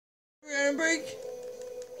gonna break?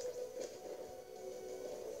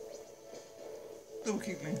 Don't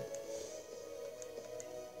kick me.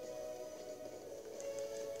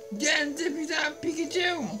 Get him, Zippy, that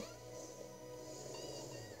Pikachu!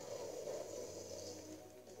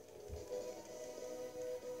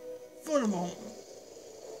 Thunderbolt.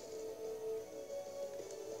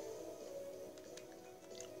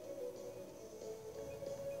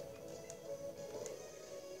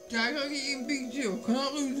 I gotta get you, Pikachu.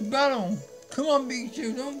 Cannot lose the battle. Come on,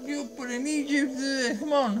 Pikachu. Don't give up, but I need you to do this.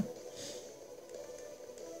 Come on.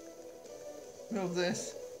 Build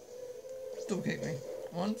this. Still kick me.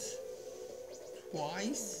 Once.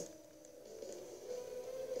 Twice.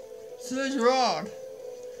 Surge Rod.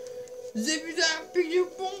 Zippy Zap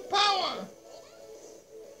Pikachu Boom Power.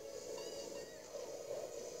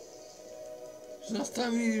 So last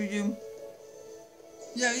time we needed you.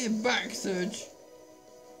 Yeah, you're back, Surge.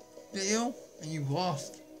 Deal, and you've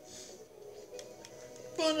lost.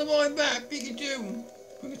 Thunderbolt back, Pikachu!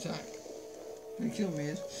 Quick attack. Gonna kill me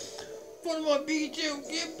is. Thunderbolt Pikachu,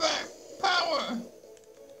 get back! Power!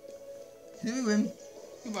 Here we win.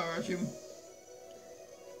 Goodbye, Raichu.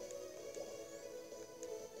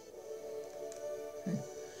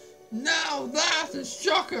 Now that's a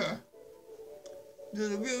shocker! You're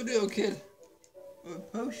the real deal, kid. With a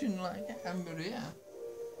potion like Amber, yeah.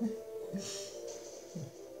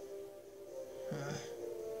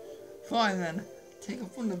 Fine then, take a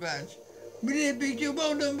Thunder Badge. We did beat you,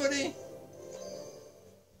 well done, buddy.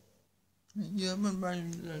 Yeah, Thunder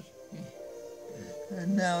Badge.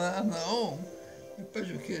 And now that I'm like, oh, you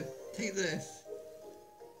special kid, take this.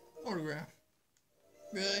 Autograph.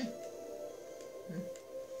 Really?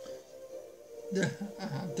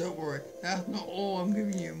 Don't worry, that's not all I'm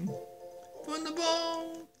giving you.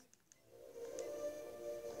 Thunderbolt!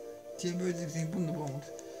 Timber 16 Thunderbolt.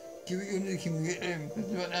 Give it your nuke and get in,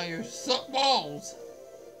 because right now you're suck balls!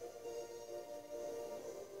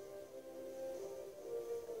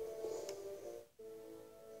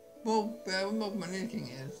 Well, I don't know what my nuking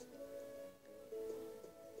is.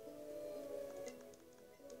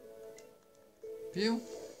 Pew,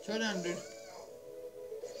 shut down, dude.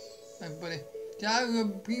 Hey, buddy. Did I go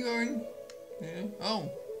be going? Yeah. Oh,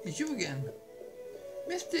 it's you again.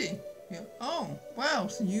 Misty! Yeah. Oh, wow,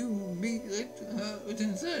 so you beat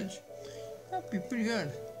Lieutenant Surge. That'd be pretty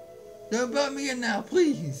good. Don't bite me again now,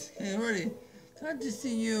 please. Okay, ready? Can I just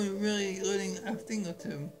see you really learning a thing or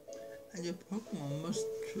two? And your Pokemon must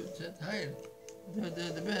set tired.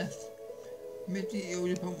 They're the best. Misty, it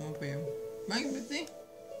was a Pokemon for you. Thank you, Misty.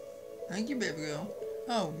 Thank you, baby girl.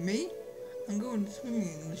 Oh, me? I'm going swimming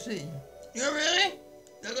in the sea. You really?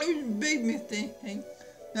 That was big, Misty. Hey.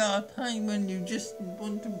 There are times when you just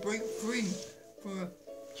want to break free from a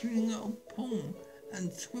cute little pool and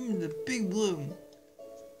swim in the big blue.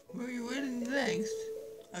 Where are you heading next?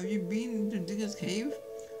 Have you been to Digger's Cave?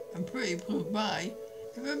 I'm pretty close by.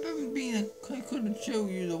 If I've ever been, I could have shown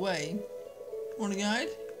you the way. Want a guide?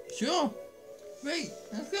 Sure. Great,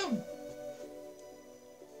 let's go.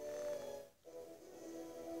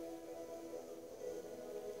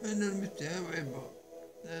 Another Mr. Rainbow.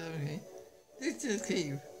 Okay. This is a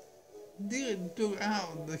cave. They dug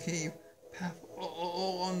out of the cave path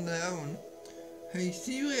all on their own. Hey,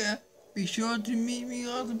 see you later. Be sure to meet me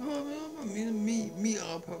at the Pokemon. Meet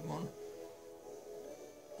our Pokemon.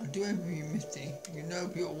 I'll do everything for you, Misty. You know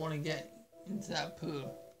people want to get into that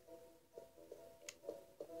pool.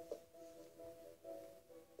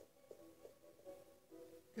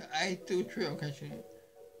 I do a trail catching it.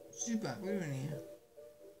 Super, we're in here.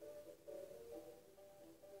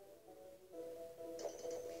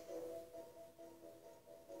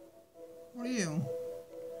 What are you?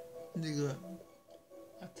 Diglett.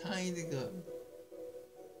 A tiny Diglett.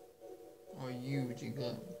 Or a huge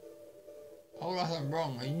Diglett. Hold on, I'm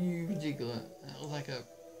wrong. A huge Diglett. That looks like a...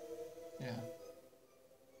 yeah.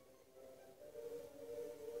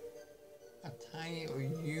 A tiny or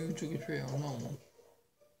huge Trick-or-Treat or normal.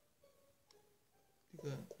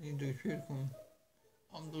 Diglett. I need to do a trail to come.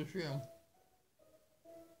 I'm the trail.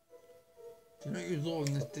 Do not use all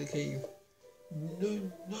in this cave. No,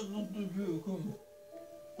 not the trail, come.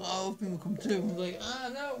 A lot of people come too. I'm like,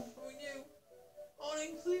 no, who are you?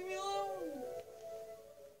 Onyx, leave me alone.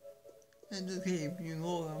 Into the cave, you can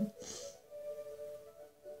hold them.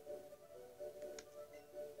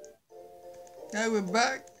 Now we're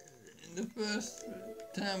back in the first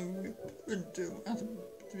time we went to after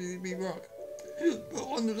the big rock. But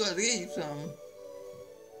on the side of the cave,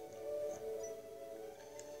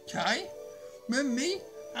 Chai? Remember me?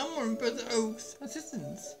 I'm one of Brother Oak's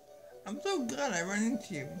assistants. I'm so glad I ran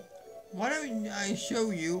into you. Why don't I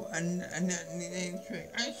show you a trick?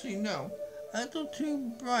 Actually, no. A little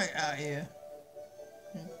too bright out here.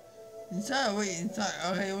 Inside, wait, inside.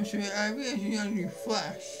 Okay, I'll show you. I really should show you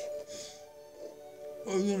flash.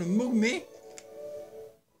 Oh, you're gonna mug me?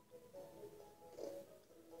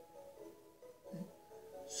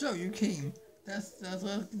 So you came. Let's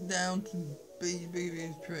get down to basic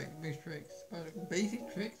tricks.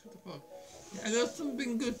 Basic tricks? What the fuck? I got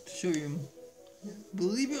something good to show you.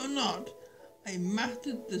 Believe it or not, I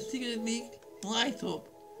mastered the secret leak light up.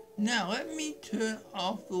 Now let me turn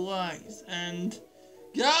off the lights and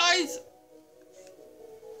guys,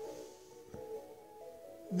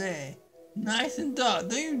 there, nice and dark.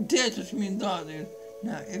 Don't you dare touch me in dark, dude.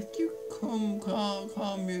 Now if you calm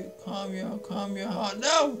your heart.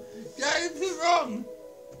 No, guys, this is wrong.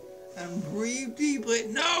 And breathe deeply.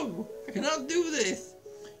 No, I cannot do this.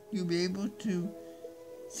 You'll be able to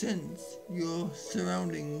sense your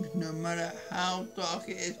surroundings no matter how dark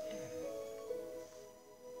it is.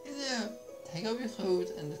 There, take off your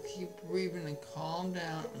clothes and just keep breathing and calm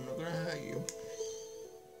down. I'm not gonna hurt you.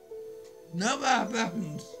 Now that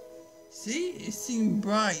happens. See, it seems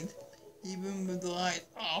bright even with the lights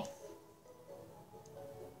off.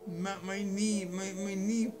 My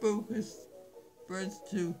knee focus spreads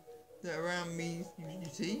to the around me. You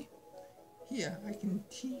see? Here, I can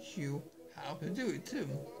teach you how to do it too.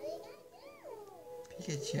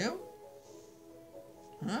 Pikachu?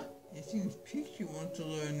 Huh? It seems Pikachu wants to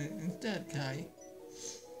learn it instead, Kai.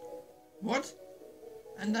 What?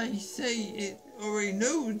 And I say it already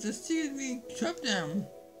knows the secretly chopped down.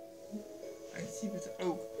 I see this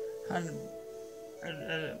oak had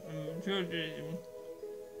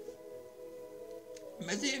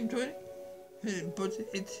but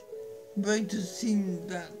it's going to seem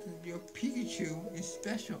that your Pikachu is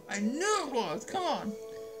special. I knew it was! Come on!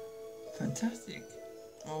 Fantastic.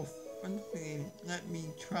 Oh, fantastic. Let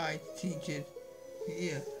me try to teach it.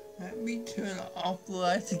 Here, let me turn off the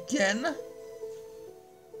lights again.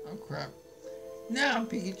 Oh crap. Now,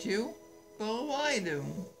 Pikachu, what will I do?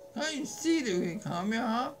 Can't you see that you can calm your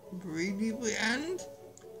heart, breathe deeply, and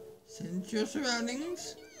sense your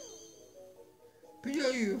surroundings? Put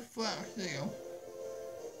you flash, there you go.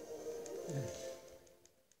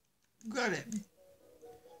 Got it.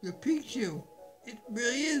 Your Pikachu, it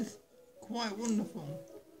really is quite wonderful.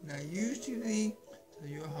 Now use to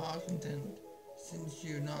your heart's content. Since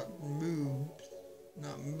you're not moved,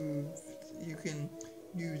 you can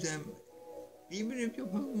use them even if your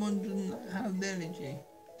Pokemon doesn't have the energy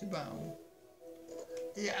to battle.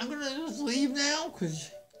 Yeah, I'm gonna just leave now because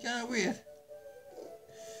it's kinda weird.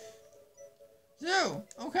 Zero,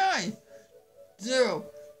 okay. Zero,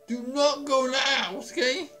 do not go in the house,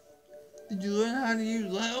 okay? Did you learn how to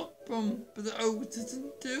use light up for the old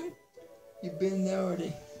assistant too? You've been there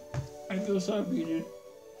already. I feel sorry for you, dude.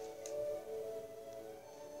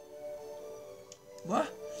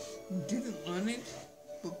 What? You didn't learn it?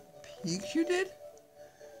 But Pikachu did?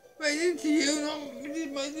 Wait, it's you, this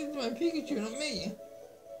is my Pikachu, not me.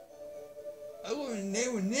 I wouldn't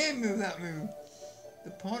near me with that move.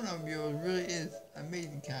 The partner of yours really is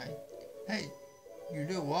amazing, Kai. Hey, you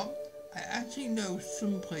know what? I actually know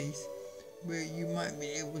some place where you might be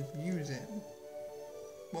able to use it.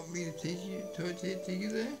 Want me to take you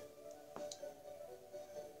there?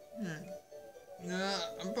 No,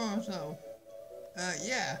 I'm by myself.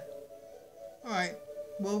 Yeah. Alright,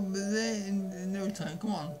 we'll be there in no time,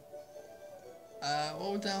 come on.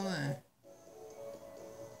 What was down there?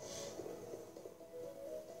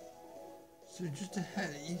 So just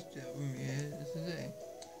ahead east from here, this is it.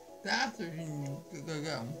 That's where you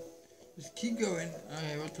go. Just keep going.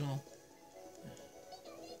 Okay, what's on?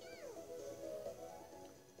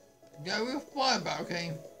 Yeah, we'll fly back,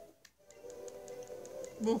 okay?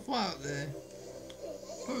 We'll fly out there.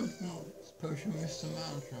 Potion Mr.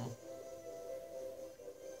 Mantra.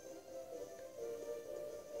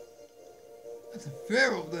 That's a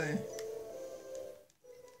fair up there.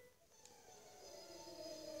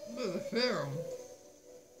 Look at the pharaoh.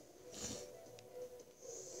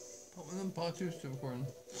 Put one of them part 2 still recording.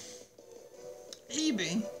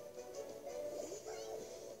 Evie?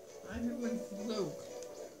 I went to the look.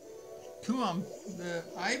 Come on, the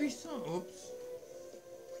Ivy song. Oops.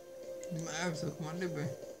 The Ivy song, come on, did we?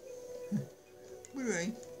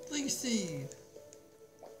 Anyway, please see.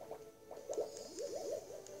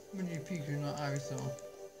 When you peek, you're not Ivy song.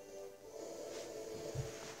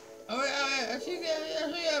 Oh, actually,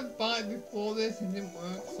 I bought it before this and it didn't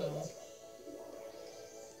work, so.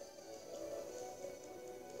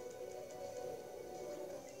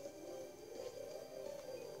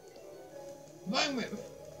 Vine Whip.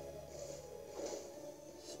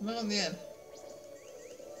 Look on the head.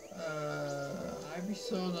 I'd be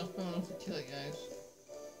so not strong enough to kill it, guys.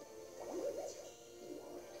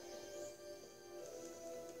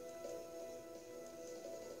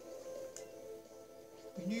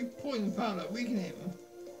 You poison powder, we can hit him.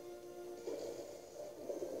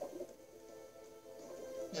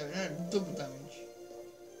 Yeah, we had double damage.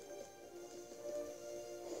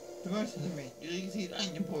 The rest of the meat, you can see it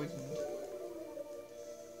and you're poisoned.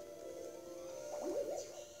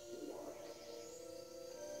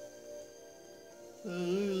 So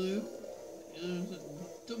you lose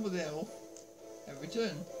double the health every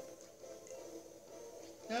turn.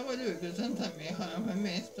 How do I do it? Because sometimes if I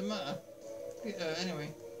miss, it doesn't matter.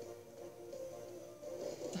 Anyway.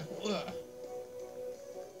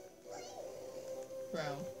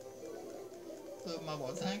 Brown. Little marble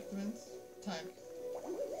attack, Vince. Attack.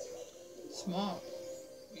 Smart.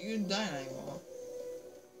 You didn't die anymore.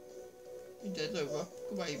 Your dead's over.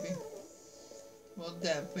 Goodbye, baby. Well,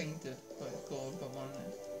 dead painted, but it's called, but one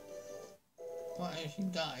there. Well, actually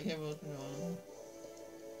died. Everyone's been on.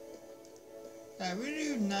 I really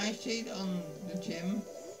do Nightshade on the gym.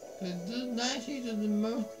 Because Nightshade does the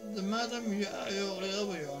most damage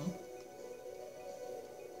you're on.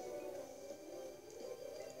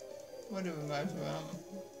 Whatever moves around.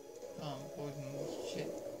 Can't poison this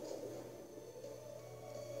shit.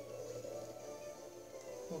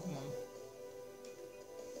 Pokemon.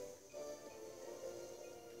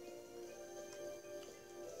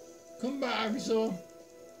 Come back, Ivysaur.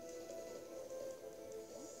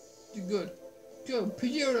 You're good. Go,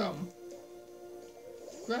 Pidgeotto.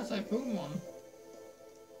 Grass-type Pokemon.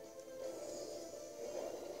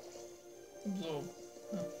 Absorb.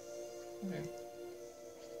 Huh. Okay.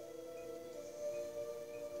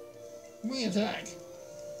 Wing attack.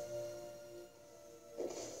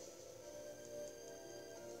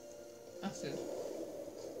 Acid.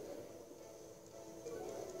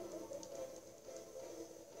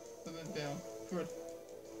 Movement down. Good.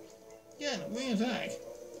 Again, wing attack.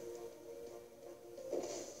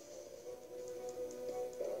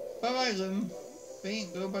 Bye-bye, Lim.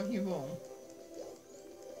 Faint, go back in your bone.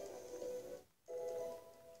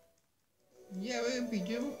 Yeah, we'll beat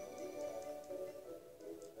you.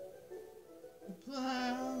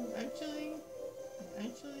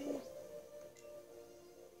 Actually,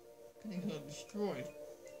 I think it's destroyed.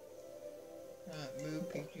 Move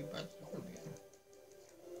Pikachu back to the front again.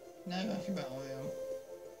 Now you actually battle with him.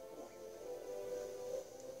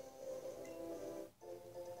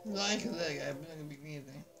 Like that guy, but it's gonna be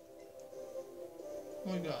easy. Oh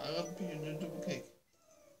my god, I love Pikachu to double kick.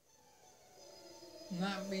 And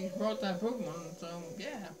that means brought that Pokemon, so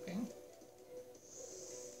yeah, okay.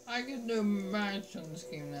 I can do match on this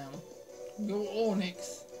game now. Go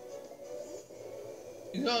Onyx.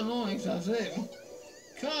 He's got an Onyx, that's it.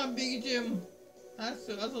 Can't beat him. That's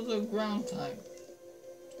also ground type.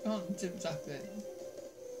 Can't tip tap it.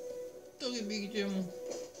 Don't get beat him.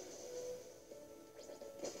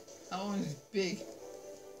 That one is big.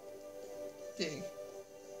 Big.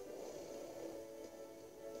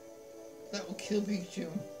 That will kill Pikachu.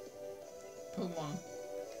 Pokemon.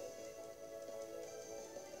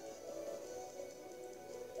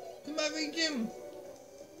 Come on, Big Jim!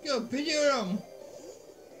 Go, Pidgeotto!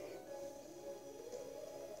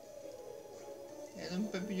 Yeah, that's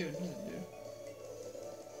what Pidgeotto doesn't do.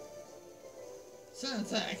 Sun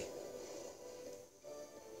attack!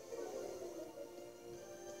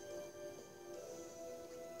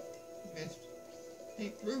 Missed.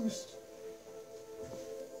 Hey, Roost!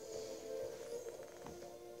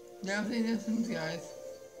 Now, see this one, guys.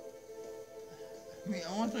 I mean,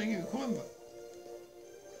 I want to give you a coin, but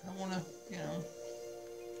I want to, you know,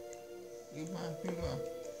 use my finger.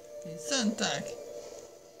 It's Sun attack.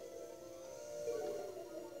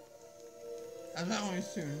 And that one is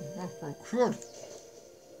soon. What for crud?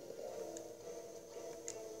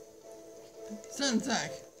 Sun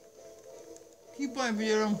attack. Keep on,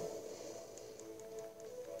 Vero.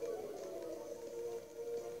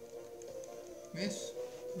 Miss.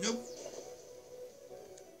 Nope.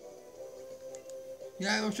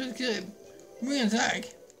 Yeah, I was trying to kill it. Wing attack.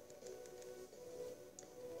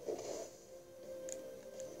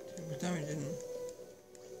 Too much damage, didn't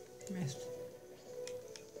missed.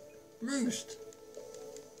 Roost.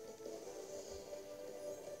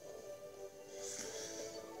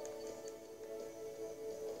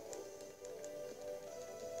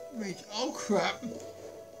 Reach. Oh crap.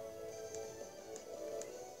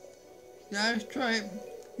 Yeah, let's try it.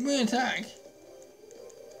 Wing attack.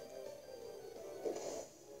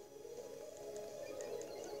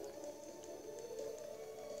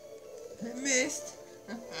 It missed.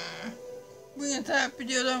 Wing attack,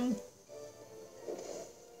 video though.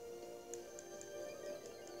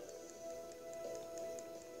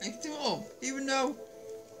 It's still up, even though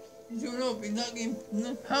he's doing up, he's not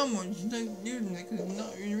getting how much, he's not using it because he's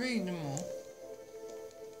not really reading anymore.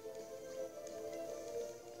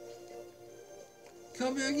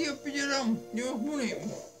 Can't be aquí up video though, you're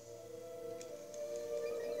running.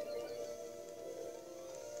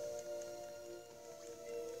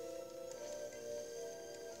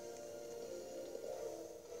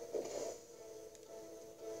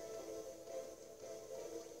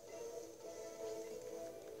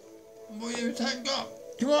 Boy, you tank up.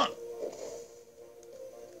 Come on.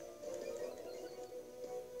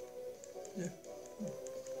 Yeah.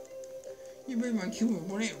 You better kill me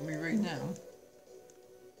one it me right now.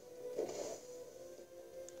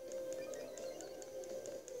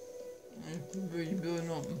 I'm really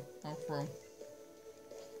building up. I'm from.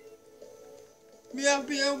 Be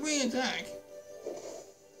a wing attack.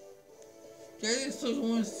 Okay, this just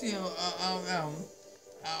want to see how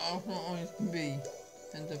front it can be.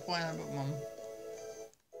 And to find out about Mum.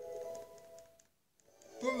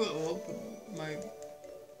 Brought it up, but my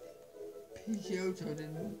pikachu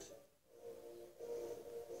didn't.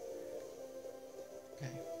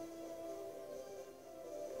 Okay.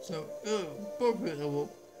 So, brought it up,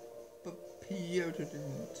 but pikachu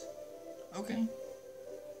didn't. Okay.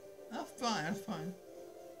 That's fine.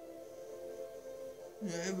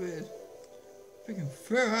 Yeah, it is. Freaking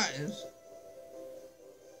fair that is.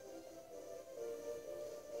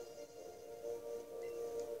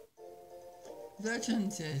 That's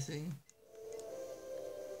interesting.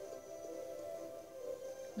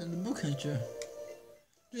 And the book catcher.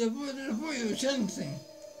 The boy was chanting.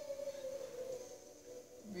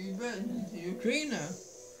 Be better than the Ukrainer.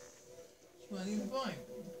 Smelling the pipe.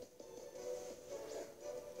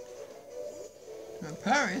 Now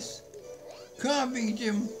Paris can't be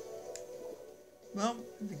Jim. Well,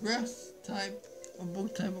 the grass type or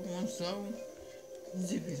book type of one, so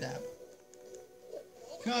zippy zap.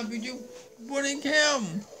 Can't be you running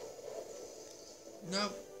him.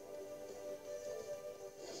 Nope.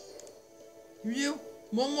 You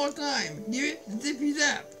one more time. Give it zippy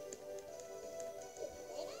zap.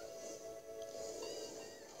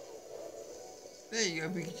 There you go,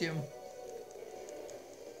 Pikachu.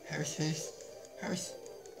 Harris face. Harris.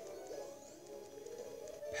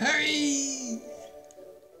 Harry!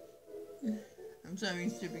 I'm sorry,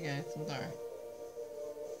 stupid guys. I'm sorry.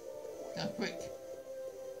 Now quick.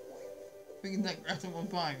 We can take rest at one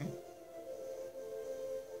time.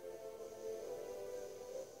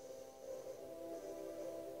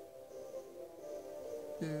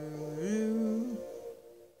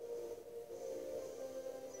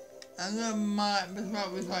 I'm gonna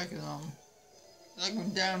recycle on. Like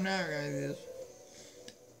with down areas.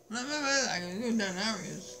 I'm going down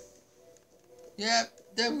areas. Yep,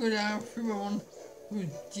 definitely go down 3-1.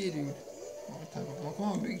 Who's dude? Come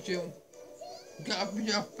on, Big Joe. Gotta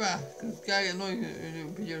be off fast, cause this guy annoys me to do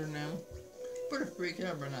a video now. Put a free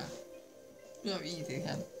camera now. It's not easy,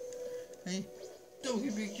 can. Hey, don't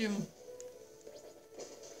get Big Jim.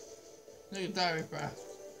 Look at that fast.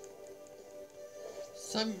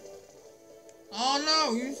 Some. Oh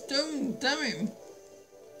no, you stoned, damn it.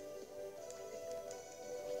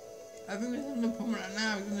 I think it's gonna put me right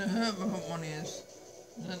now, it's gonna hurt my front ears.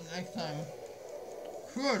 Next time.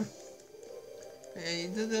 Crud. Hey,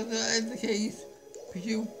 that is the case.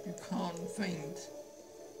 You can't faint.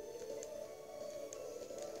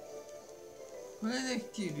 What is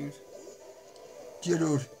next to you, dude?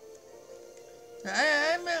 Dude.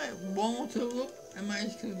 I might like one more to look. I might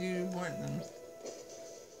just kill you one then.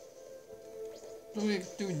 It's only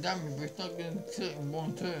doing damage, but it's not going to kill it in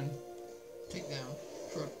one turn. Take down.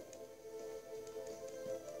 Sure.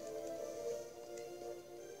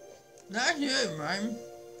 That's you, man.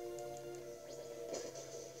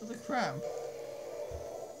 What the crap?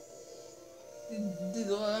 Did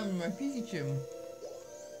all that with my Pikachu.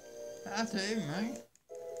 That's it, mate.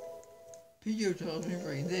 Pikachu tells me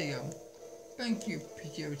right, there you go. Thank you,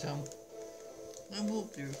 Pikachu. I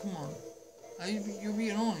whooped you, come on. You're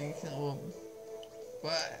being on, you can't whoop.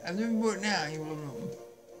 But I'm doing work now, you will know.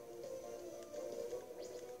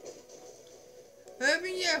 I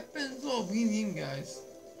mean, yeah, it's all being guys.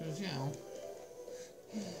 Because, you know.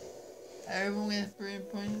 Everyone gets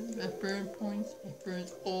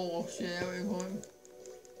experience all share everyone.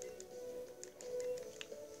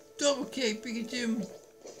 Double kick, Pikachu.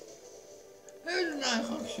 There's a nice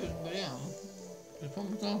action, but yeah. It's from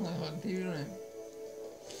the on TV, isn't it?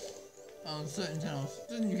 On certain channels,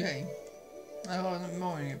 it's in UK. I wasn't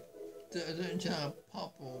morning it. A certain channel,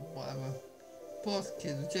 pop or whatever. Post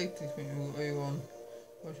kids, objectives when you go on.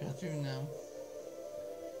 What should I do now?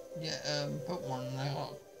 Yeah, Pokemon and I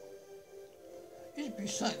got. It used to be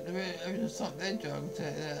psyched a bit, I was psyched their jug to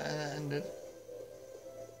that ended.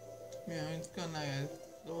 Yeah, it's gone now,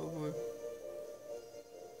 it's over.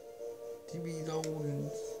 TV's old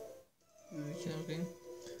and something.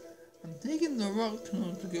 I'm taking the rock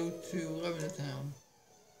tunnel to go to Lavender Town.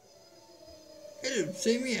 Hello,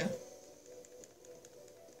 same here.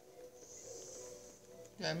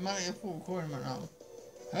 Yeah, I'm not a full recording right now.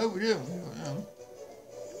 How we doing?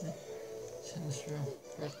 Send this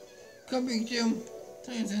through. Come big Jim.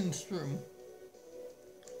 Send this through.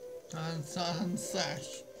 And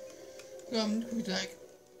slash. Come, quick attack.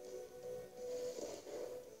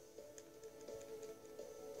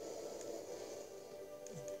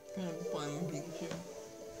 Gonna find my Pikachu.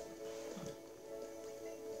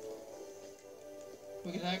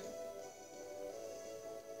 Quick attack.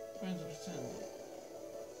 20%.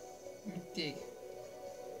 Dig.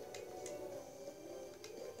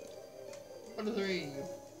 What are three?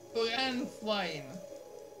 Bug and flying.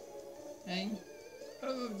 Hey?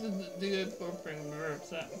 Oh, the good boyfriend were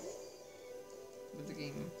upset with the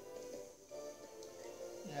game.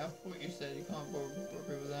 Yeah, what you said, you can't bother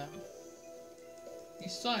with that. You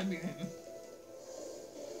side beam him.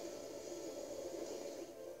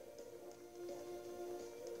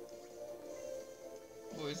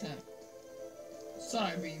 What is that?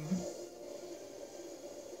 Side beam.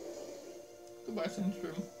 Goodbye,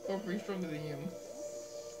 Sunstrom. Probably stronger than you.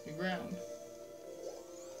 The ground.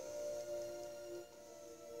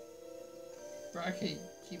 Right,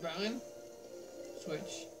 keep battling.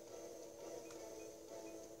 Switch.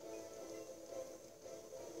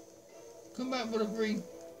 Come back for the free.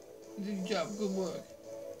 You did your job. Good work.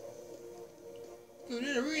 Go to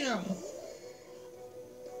the arena.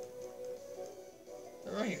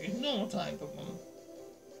 Right here is normal type Pokemon.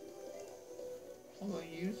 I'm gonna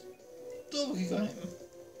use double kick on him.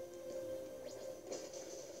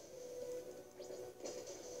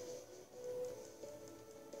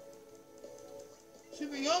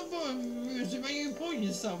 Should be on for music, but you can point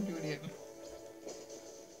yourself doing it.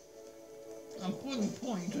 I'm poison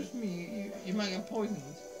point, trust me, you might get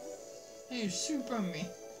poisoned. Hey, you super on me.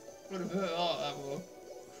 Would have hurt a lot, that will.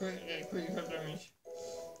 Pretty crap damage.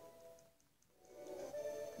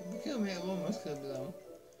 If you kill me, it will almost kill me though.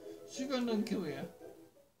 Super doesn't kill you.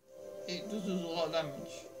 It does a lot of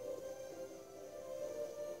damage.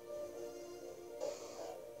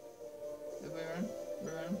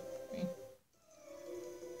 Run. Okay.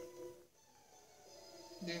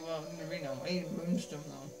 Do well in the arena. I need a moonstone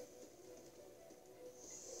though.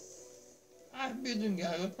 I've been doing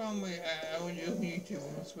guys. The problem with I would use YouTube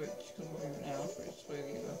on the Switch because I'm moving out for it. Switch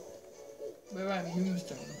either. But I have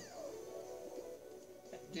moonstone.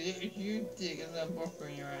 If you dig a little buffer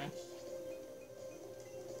in your ass.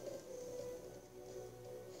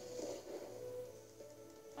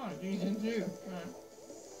 Oh, do you can do?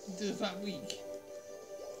 Right. Do that week.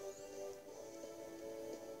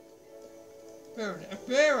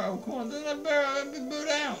 Pharaoh, come on, doesn't that Pharaoh let me go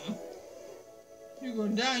down? You're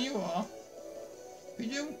going down, you are.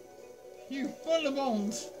 You full of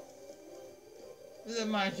bones. This is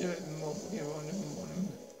my shirt and more here on this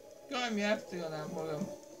morning. Got me after on that bottom.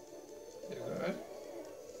 Good.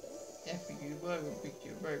 F you, burger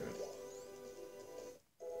picture, very good.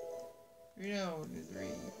 You know, the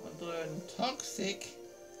three. Want to learn toxic?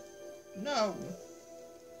 No.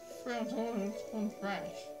 Fail to learn spawn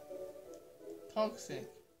crash. Toxic.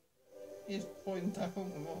 Here's poison type up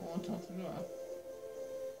with what toxic do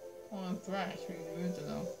I? On thrash, we can move to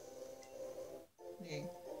them. Okay.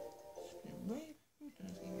 Wait, who's trying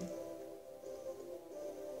to see me?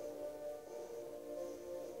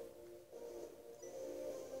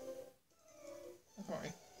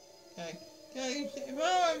 Sorry. Guys, if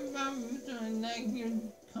I'm doing like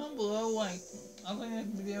you come below, like I think that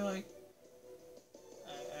video like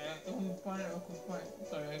I can find it real quick.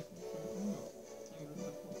 Sorry,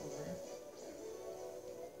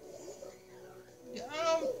 yeah,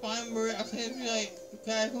 I'm fine with it. I say if you like,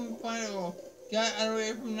 okay, I can find it or get out of the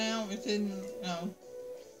way from now. It's in, you know,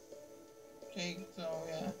 Jake. So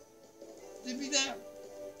yeah, to be that,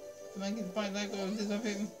 if I can find that goes this up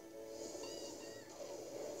him.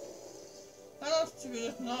 I lost to be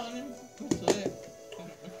just not on him. That's it.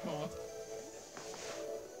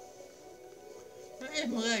 Where's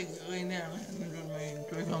my legs right now? I'm doing my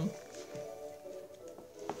Joy-Con.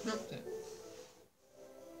 Dropped it.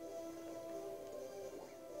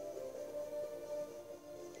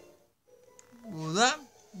 Well, that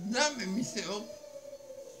made me sit up.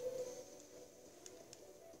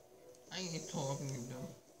 I ain't talking to them.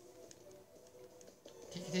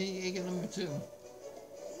 Take number 2.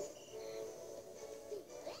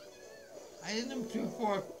 I did them two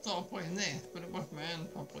before I started playing this, but it wasn't my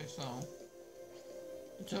hand properly, so.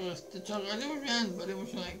 I did with my hand, but it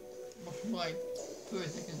was like 30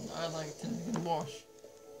 seconds. I had like 10 seconds wash.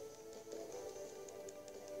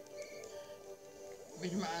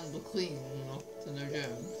 Which my hands were clean enough to no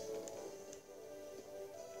germs.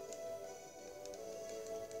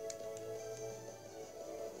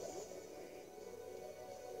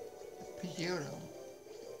 Pikachu.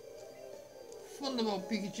 Thunderbolt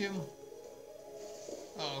Pikachu.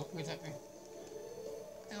 Oh, wait a second.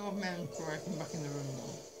 Old man before I come back in the room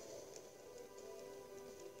now.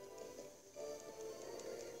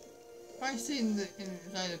 If I see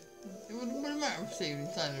inside it wouldn't matter if I see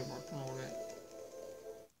inside the box and all that.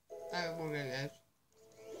 I will get it.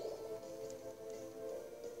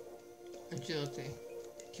 Agility.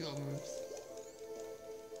 Kill moves.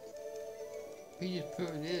 He just put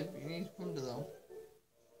it in, he needs Thunder though.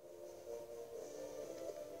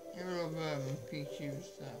 Get rid of Pikachu's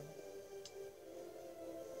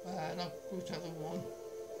not which other one.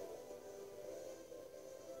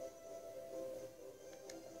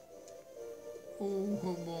 Oh,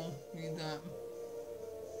 Hobo, need that.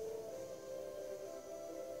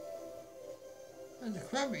 That's a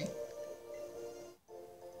Krabby.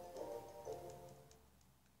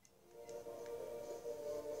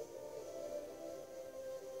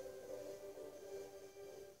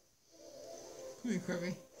 Come here,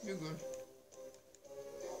 Krabby. You're good.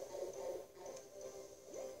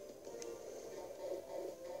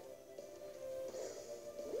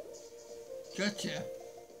 Gotcha.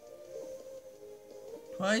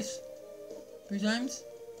 Twice? 3 times?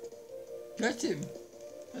 Got him.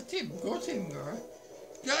 Got him. Got him, girl.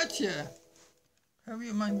 Gotcha. Hurry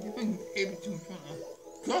your mind. You've been able to in front of.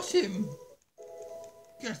 Got him.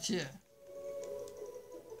 Gotcha.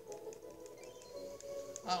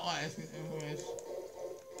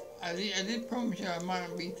 I did promise you I might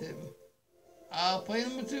not beat him. I'll play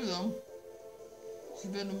number 2 though. It's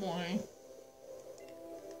been in the morning.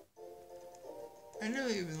 I never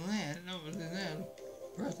even land. I know it was in there.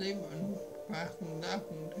 Press A button. Back and down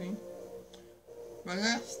thing. But I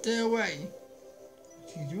gotta stay away.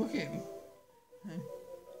 She's looking.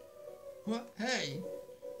 What? Hey,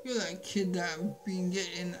 you're that kid that been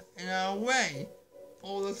getting in our way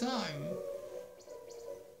all the time.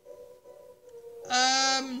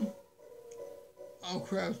 Oh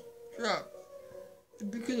crap, it's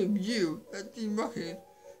because of you that Team Rocket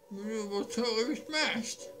was totally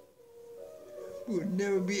smashed. We would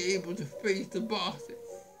never be able to face the boss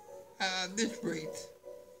at this rate.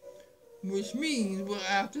 Which means we'll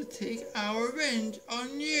have to take our revenge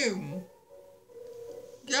on you.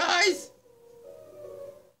 Guys!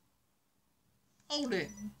 Hold it.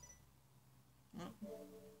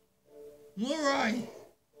 Alright.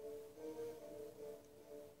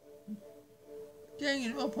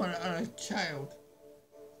 Ganging up on a child.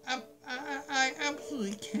 I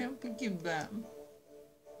absolutely can't forgive that.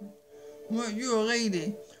 Well, you're a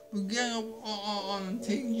lady. We'll gang up on and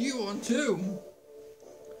take you on too.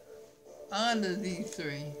 Out of these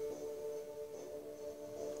 3,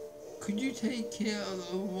 could you take care of the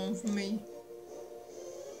other one for me?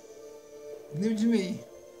 Give it to me.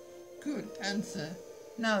 Good answer.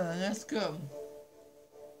 Now then, let's go.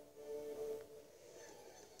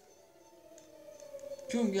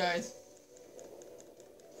 Come on, guys.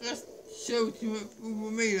 Let's show you what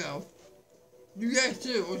we're made of. You guys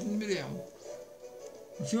too, watching the video.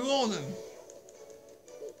 Show all of them.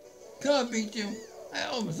 Come on, Pikachu. I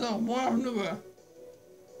almost saw one another.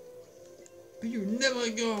 But you never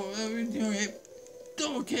let go of everything on it.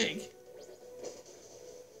 Double kick.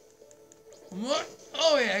 What?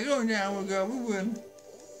 Oh yeah, go down, we'll go, we win.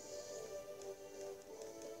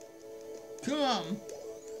 Come on.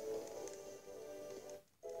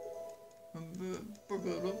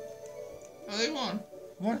 Oh, they won.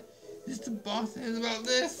 What? Is the boss is about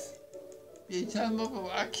this? You tell them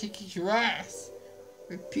about I kick your ass.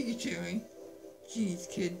 With Pikachu. Jeez,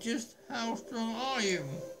 kid, just how strong are you?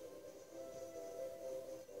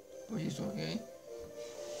 But it's okay.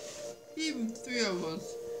 Even 3 of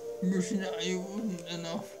us rushing at you wasn't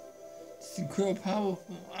enough. This incredible power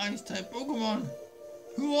from Ice-type Pokemon.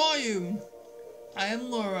 Who are you? I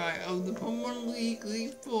am Lorelei of the Pokemon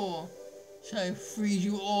League 4. Shall I freeze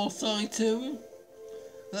you all, sorry too?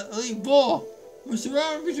 That Elite 4 will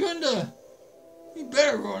surround Vicunda. You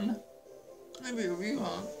better run. I bet you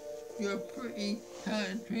can't. You're a pretty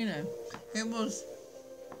talented trainer. It was,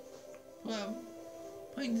 well,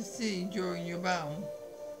 plain to see during your battle.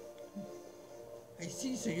 I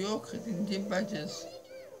see, so you're collecting gym badges.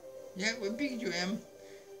 Yeah, with Pikachu M.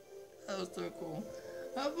 That was so cool.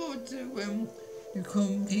 I thought to you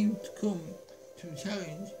came to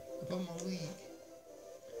challenge the Pokemon League.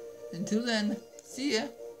 Until then, see ya.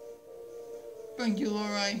 Thank you,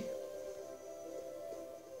 Lori.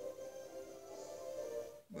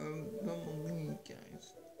 Pokemon League,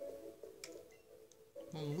 guys.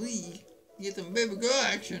 Pokemon League? Get some baby girl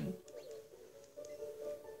action.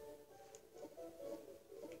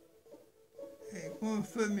 Hey,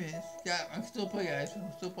 4 minutes. Yeah, I can still play, guys. I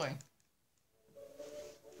can still play.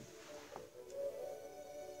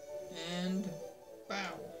 And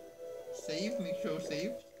bow. Save. Make sure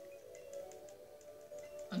save.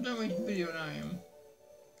 I'm done making video now. I am.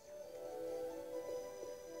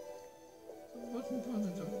 What's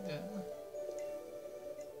important with that?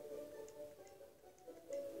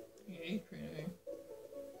 Yeah, A-Train.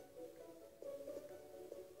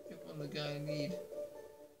 Get one the guy I need.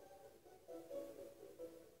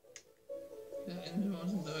 That engine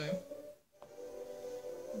wasn't die.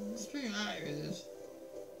 Let's figure out where it is.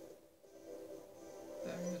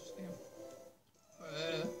 There it is.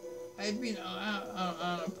 I've been out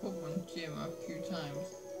on a Pokemon gym a few times,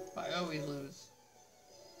 but I always lose.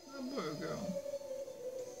 A boy or girl?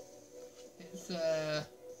 It's a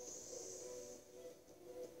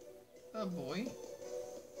boy.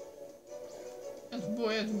 That's a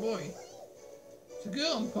boy, that's a boy. It's a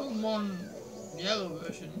girl in Pokemon Yellow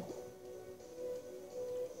version.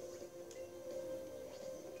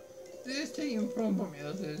 This taking from me,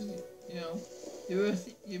 you know, you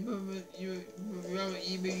rather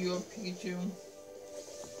eBay your Pikachu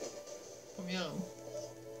from Yellow.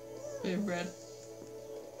 Play red.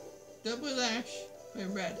 Double Ash, play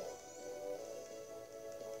red.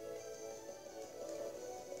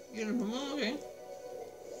 You get a Pokemon, okay?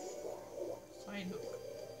 Side hook.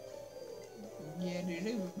 Yeah, dude,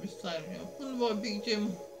 they were side hook. What about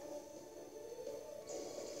Pikachu?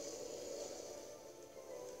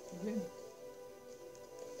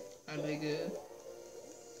 I like it.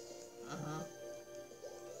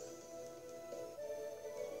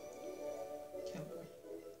 Camper.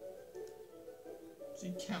 It's a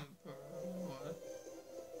camper. What?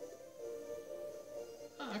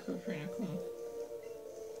 I could train a cool.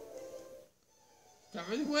 That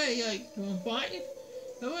really way, like, you wanna fight it?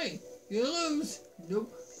 No way, you're gonna lose.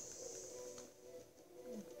 Nope.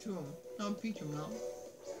 To him. No, Peach him now.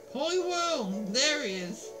 Poliwhirl! There he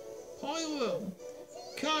is! Poliwhirl!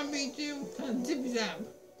 Can't beat you! Zippy Zap!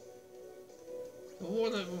 The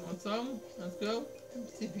water with my thumb. Let's go.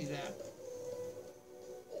 Zippy Zap.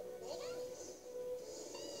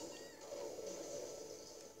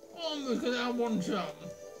 Oh, look at that one shot!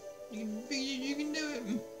 You can beat it, you can do it!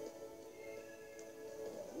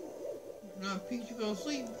 Now, Peach, go to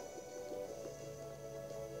sleep.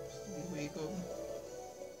 Sleep, wake up.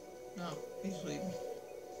 No, he's sleeping.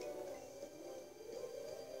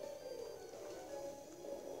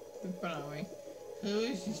 But anyway, at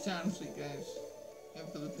least he's time to sleep, guys.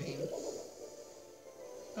 After the pain.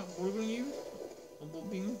 Oh, what are we gonna use? Bubble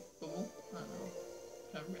beam? Bubble? I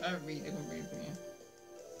don't know. I can read from here.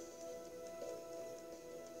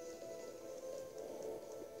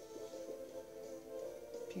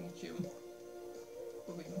 Pikachu.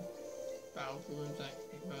 Bubble beam. Bowser,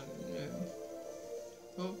 exactly.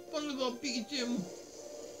 But what about Pikachu?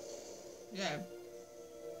 Yeah.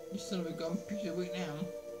 You son of a gun, Pikachu right now.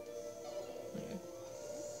 Yeah.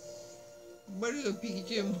 What is a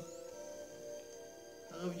Pikachu?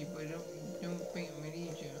 I love you, but don't think I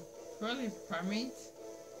need you. Probably primates?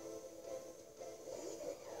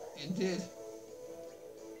 It did.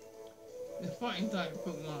 The fighting type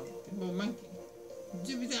Pokemon. It's about monkey.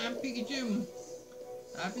 Zippy Zap Pikachu!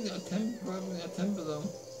 I think got 10, probably got 10 below.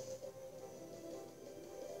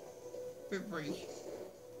 Bit break.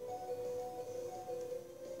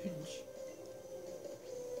 Pinch.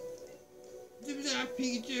 Zippy Zap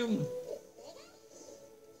Pikachu!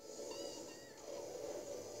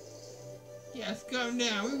 Yes, calm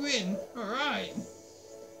down, we win! Alright!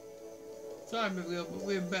 Sorry, but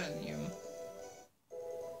we're better than you.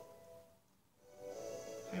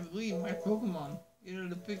 I believe my Pokemon. You know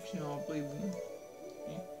the fictional, I believe in.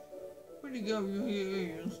 Yeah. Where'd you go? You're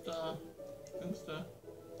here, Youngster.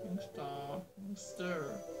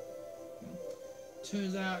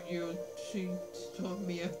 Turns out she taught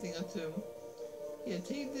me a thing or two. Yeah,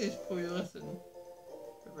 take this for your lesson.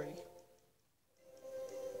 Break.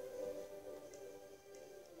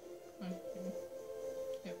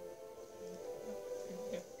 Yep.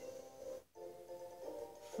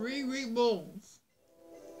 3 great bowls.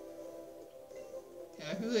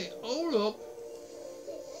 Yeah, I feel like hold up.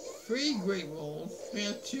 3 great bowls. We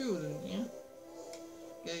have 2 of them, yeah.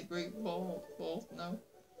 Get a great bowl. No.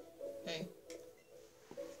 Hey.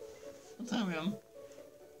 What time are we on?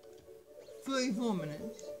 34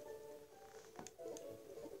 minutes.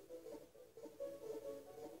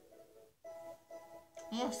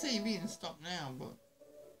 I'm gonna save it and stop now, but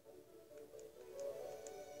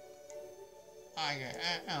I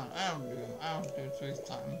don't do it this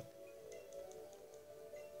time.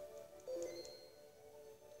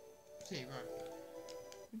 See, right.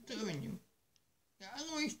 What doing you? Yeah, I'm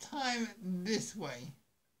gonna waste time this way.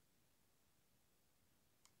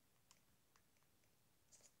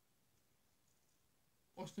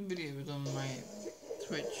 Watch the videos on my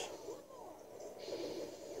Twitch.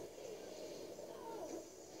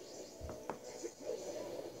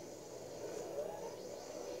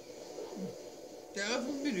 Yeah, I got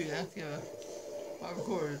some videos together. I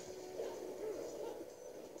recorded.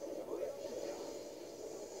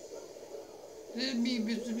 This is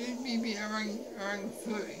me around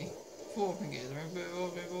 34, I think it is, around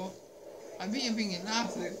 34. I think I'm thinking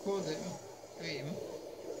last I recorded it. I beat him.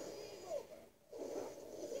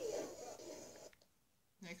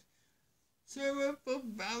 Next. Server for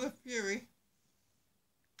Battle Fury.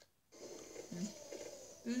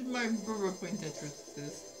 This is my brother playing Tetris.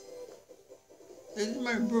 This is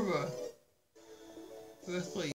my brother. First place.